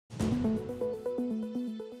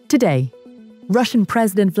Today, Russian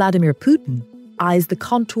President Vladimir Putin eyes the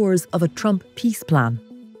contours of a Trump peace plan.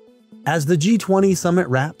 As the G20 summit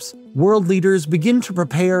wraps, world leaders begin to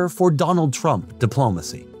prepare for Donald Trump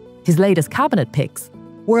diplomacy. His latest cabinet picks,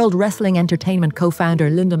 World Wrestling Entertainment co-founder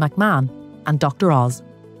Linda McMahon and Dr. Oz.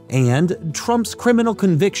 And Trump's criminal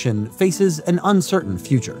conviction faces an uncertain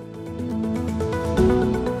future.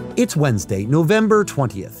 It's Wednesday, November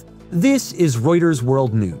 20th. This is Reuters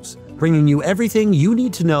World News, bringing you everything you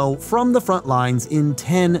need to know from the front lines in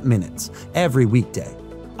 10 minutes, every weekday.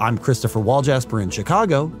 I'm Christopher Waljasper in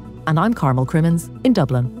Chicago. And I'm Carmel Crimmins in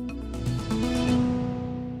Dublin.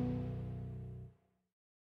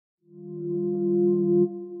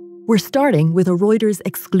 We're starting with a Reuters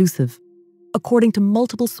exclusive. According to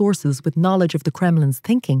multiple sources with knowledge of the Kremlin's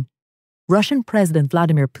thinking, Russian President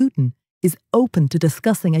Vladimir Putin is open to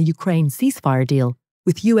discussing a Ukraine ceasefire deal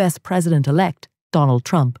with US President-elect Donald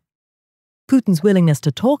Trump. Putin's willingness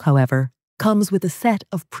to talk, however, comes with a set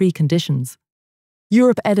of preconditions.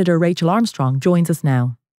 Europe editor Rachel Armstrong joins us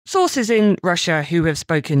now. Sources in Russia who have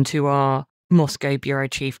spoken to our Moscow bureau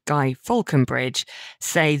chief Guy Falconbridge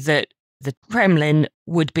say that the Kremlin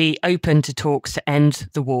would be open to talks to end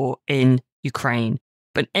the war in Ukraine.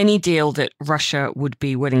 But any deal that Russia would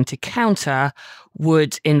be willing to counter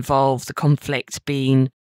would involve the conflict being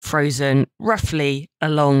frozen roughly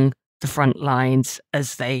along the front lines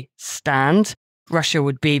as they stand. Russia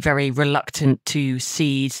would be very reluctant to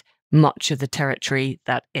cede much of the territory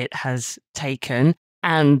that it has taken.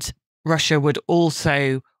 And Russia would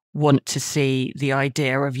also want to see the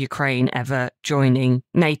idea of Ukraine ever joining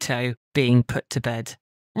NATO being put to bed.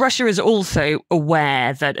 Russia is also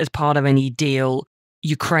aware that as part of any deal,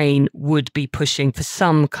 Ukraine would be pushing for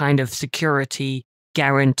some kind of security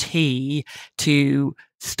guarantee to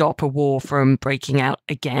stop a war from breaking out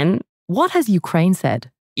again. What has Ukraine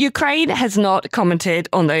said? Ukraine has not commented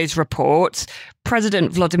on those reports.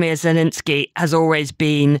 President Vladimir Zelensky has always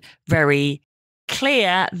been very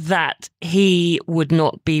clear that he would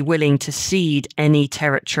not be willing to cede any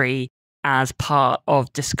territory as part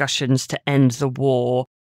of discussions to end the war.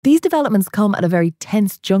 These developments come at a very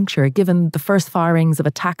tense juncture given the first firings of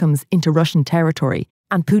ATACMS into Russian territory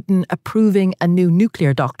and Putin approving a new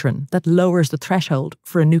nuclear doctrine that lowers the threshold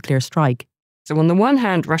for a nuclear strike. So on the one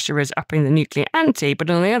hand, Russia is upping the nuclear ante,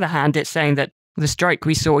 but on the other hand, it's saying that the strike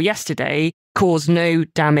we saw yesterday caused no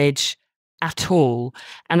damage at all.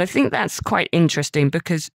 And I think that's quite interesting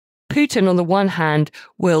because Putin, on the one hand,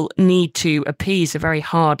 will need to appease the very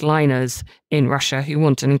hardliners in Russia who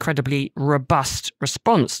want an incredibly robust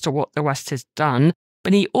response to what the West has done.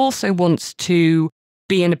 But he also wants to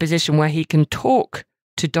be in a position where he can talk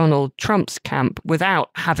to Donald Trump's camp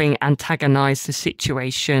without having antagonized the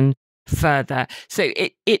situation further. So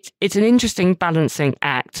it's an interesting balancing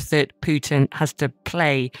act that Putin has to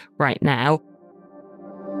play right now.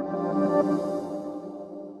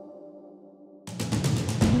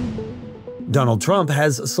 Donald Trump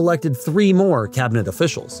has selected 3 more cabinet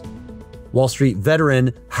officials. Wall Street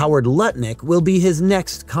veteran Howard Lutnick will be his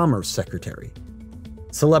next Commerce Secretary.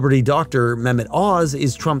 Celebrity doctor Mehmet Oz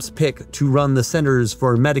is Trump's pick to run the Centers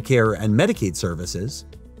for Medicare and Medicaid Services.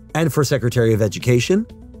 And for Secretary of Education,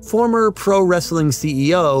 former pro wrestling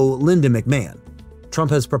CEO Linda McMahon. Trump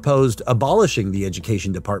has proposed abolishing the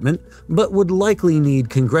education department, but would likely need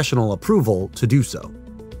congressional approval to do so.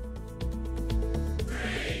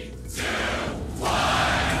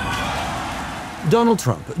 Donald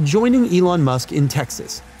Trump joining Elon Musk in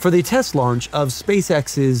Texas for the test launch of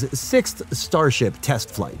SpaceX's 6th Starship test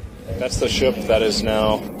flight. That's the ship that is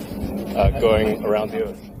now going around the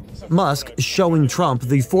Earth. Musk showing Trump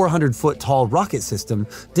the 400-foot-tall rocket system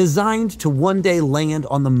designed to one day land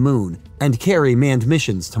on the moon and carry manned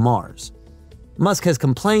missions to Mars. Musk has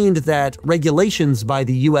complained that regulations by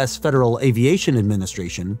the U.S. Federal Aviation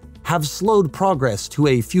Administration have slowed progress to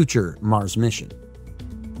a future Mars mission.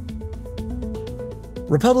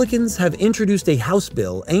 Republicans have introduced a House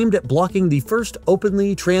bill aimed at blocking the first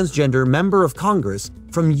openly transgender member of Congress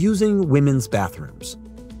from using women's bathrooms.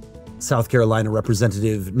 South Carolina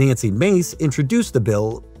Representative Nancy Mace introduced the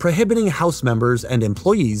bill prohibiting House members and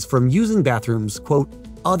employees from using bathrooms, quote,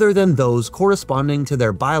 other than those corresponding to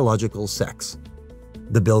their biological sex.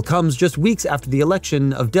 The bill comes just weeks after the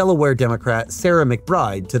election of Delaware Democrat Sarah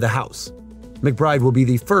McBride to the House. McBride will be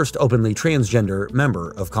the first openly transgender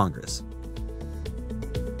member of Congress.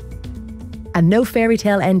 And no fairy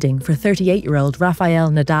tale ending for 38-year-old Rafael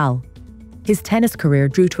Nadal. His tennis career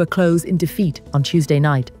drew to a close in defeat on Tuesday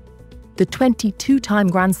night. The 22-time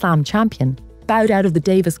Grand Slam champion bowed out of the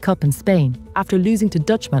Davis Cup in Spain after losing to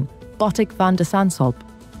Dutchman Botic van de Zandschulp.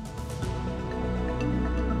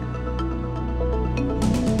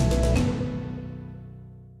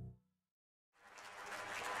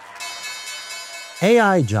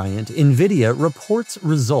 AI giant Nvidia reports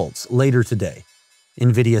results later today.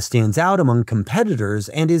 Nvidia stands out among competitors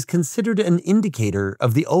and is considered an indicator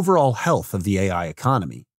of the overall health of the AI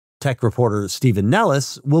economy. Tech reporter Stephen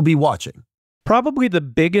Nellis will be watching. Probably the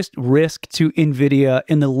biggest risk to NVIDIA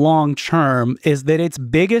in the long term is that its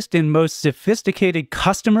biggest and most sophisticated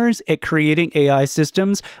customers at creating AI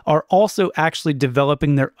systems are also actually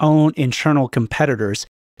developing their own internal competitors.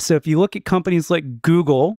 So if you look at companies like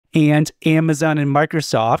Google and Amazon and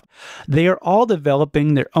Microsoft, they are all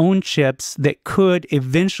developing their own chips that could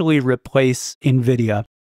eventually replace NVIDIA.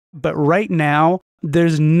 But right now,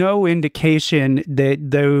 there's no indication that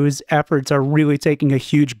those efforts are really taking a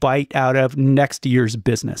huge bite out of next year's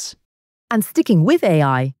business. And sticking with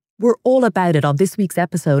AI, we're all about it on this week's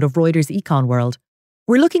episode of Reuters Econ World.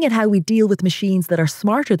 We're looking at how we deal with machines that are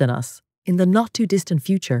smarter than us in the not-too-distant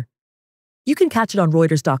future. You can catch it on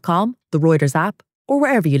Reuters.com, the Reuters app, or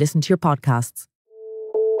wherever you listen to your podcasts.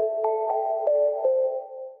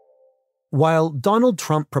 While Donald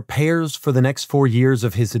Trump prepares for the next 4 years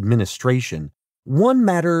of his administration, one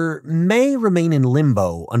matter may remain in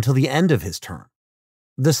limbo until the end of his term: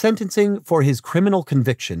 the sentencing for his criminal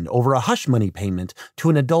conviction over a hush money payment to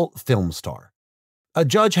an adult film star. A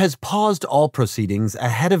judge has paused all proceedings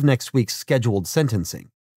ahead of next week's scheduled sentencing.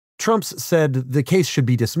 Trump's said the case should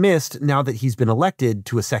be dismissed now that he's been elected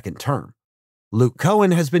to a second term. Luke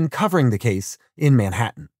Cohen has been covering the case in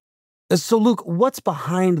Manhattan. So, Luke, what's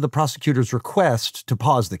behind the prosecutor's request to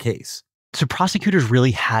pause the case? So prosecutors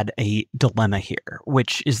really had a dilemma here,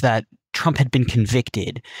 which is that Trump had been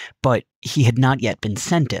convicted, but he had not yet been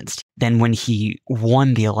sentenced. Then when he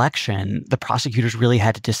won the election, the prosecutors really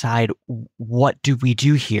had to decide, what do we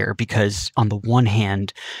do here? Because on the one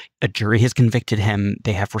hand, a jury has convicted him.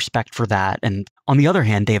 They have respect for that. And on the other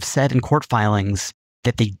hand, they have said in court filings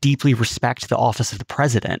that they deeply respect the office of the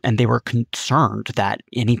president, and they were concerned that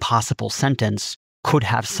any possible sentence could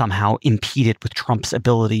have somehow impeded with Trump's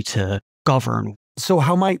ability to govern. So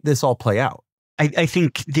how might this all play out? I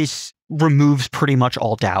think this removes pretty much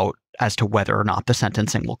all doubt as to whether or not the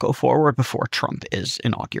sentencing will go forward before Trump is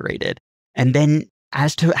inaugurated. And then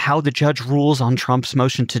as to how the judge rules on Trump's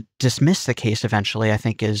motion to dismiss the case eventually, I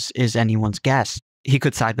think is anyone's guess. He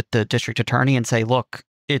could side with the district attorney and say, look,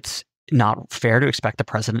 it's not fair to expect the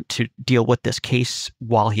president to deal with this case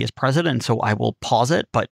while he is president, so I will pause it.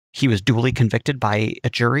 But he was duly convicted by a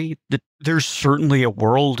jury. There's certainly a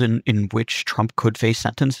world in which Trump could face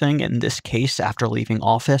sentencing in this case after leaving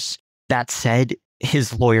office. That said,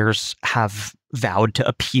 his lawyers have vowed to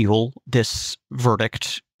appeal this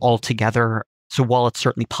verdict altogether. So while it's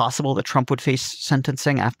certainly possible that Trump would face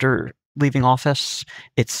sentencing after leaving office,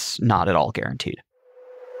 it's not at all guaranteed.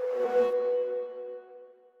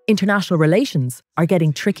 International relations are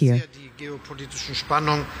getting trickier.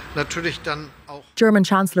 German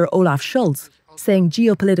Chancellor Olaf Scholz saying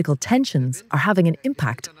geopolitical tensions are having an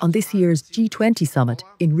impact on this year's G20 summit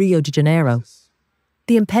in Rio de Janeiro.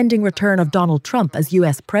 The impending return of Donald Trump as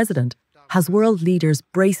US president has world leaders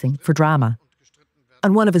bracing for drama.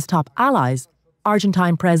 And one of his top allies,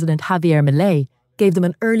 Argentine President Javier Milei, gave them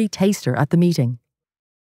an early taster at the meeting.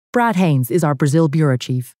 Brad Haynes is our Brazil bureau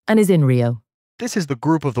chief and is in Rio. This is the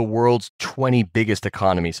group of the world's 20 biggest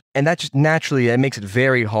economies, and that just naturally that makes it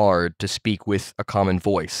very hard to speak with a common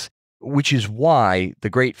voice, which is why the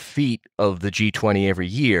great feat of the G20 every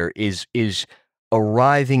year is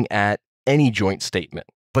arriving at any joint statement.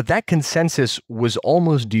 But that consensus was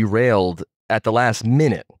almost derailed at the last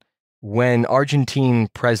minute when Argentine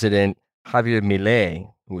President Javier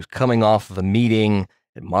Milei, who was coming off of a meeting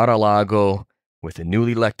at Mar-a-Lago with the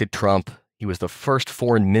newly elected Trump. He was the first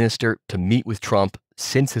foreign minister to meet with Trump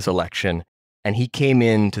since his election, and he came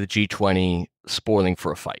into the G20 spoiling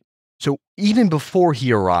for a fight. So even before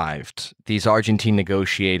he arrived, these Argentine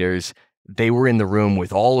negotiators, they were in the room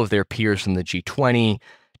with all of their peers from the G20,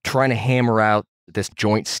 trying to hammer out this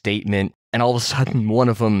joint statement, and all of a sudden one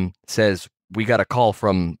of them says, we got a call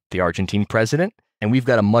from the Argentine president, and we've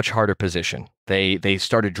got a much harder position. They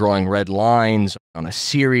started drawing red lines on a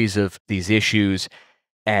series of these issues,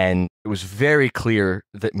 and it was very clear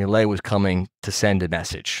that Milei was coming to send a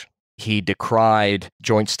message. He decried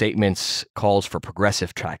joint statements, calls for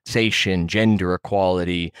progressive taxation, gender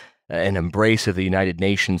equality, an embrace of the United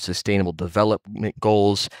Nations Sustainable Development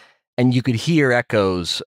Goals, and you could hear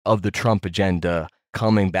echoes of the Trump agenda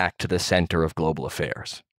coming back to the center of global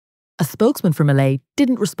affairs. A spokesman for Milei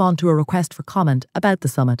didn't respond to a request for comment about the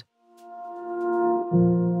summit.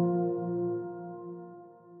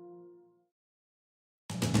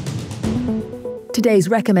 Today's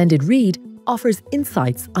recommended read offers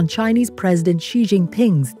insights on Chinese President Xi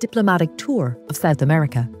Jinping's diplomatic tour of South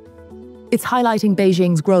America. It's highlighting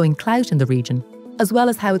Beijing's growing clout in the region, as well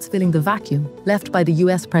as how it's filling the vacuum left by the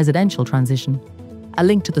US presidential transition. A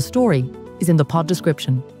link to the story is in the pod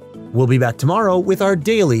description. We'll be back tomorrow with our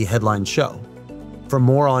daily headline show. For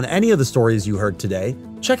more on any of the stories you heard today,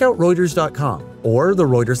 check out Reuters.com or the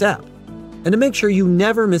Reuters app. And to make sure you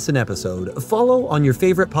never miss an episode, follow on your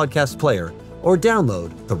favorite podcast player or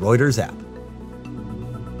download the Reuters app.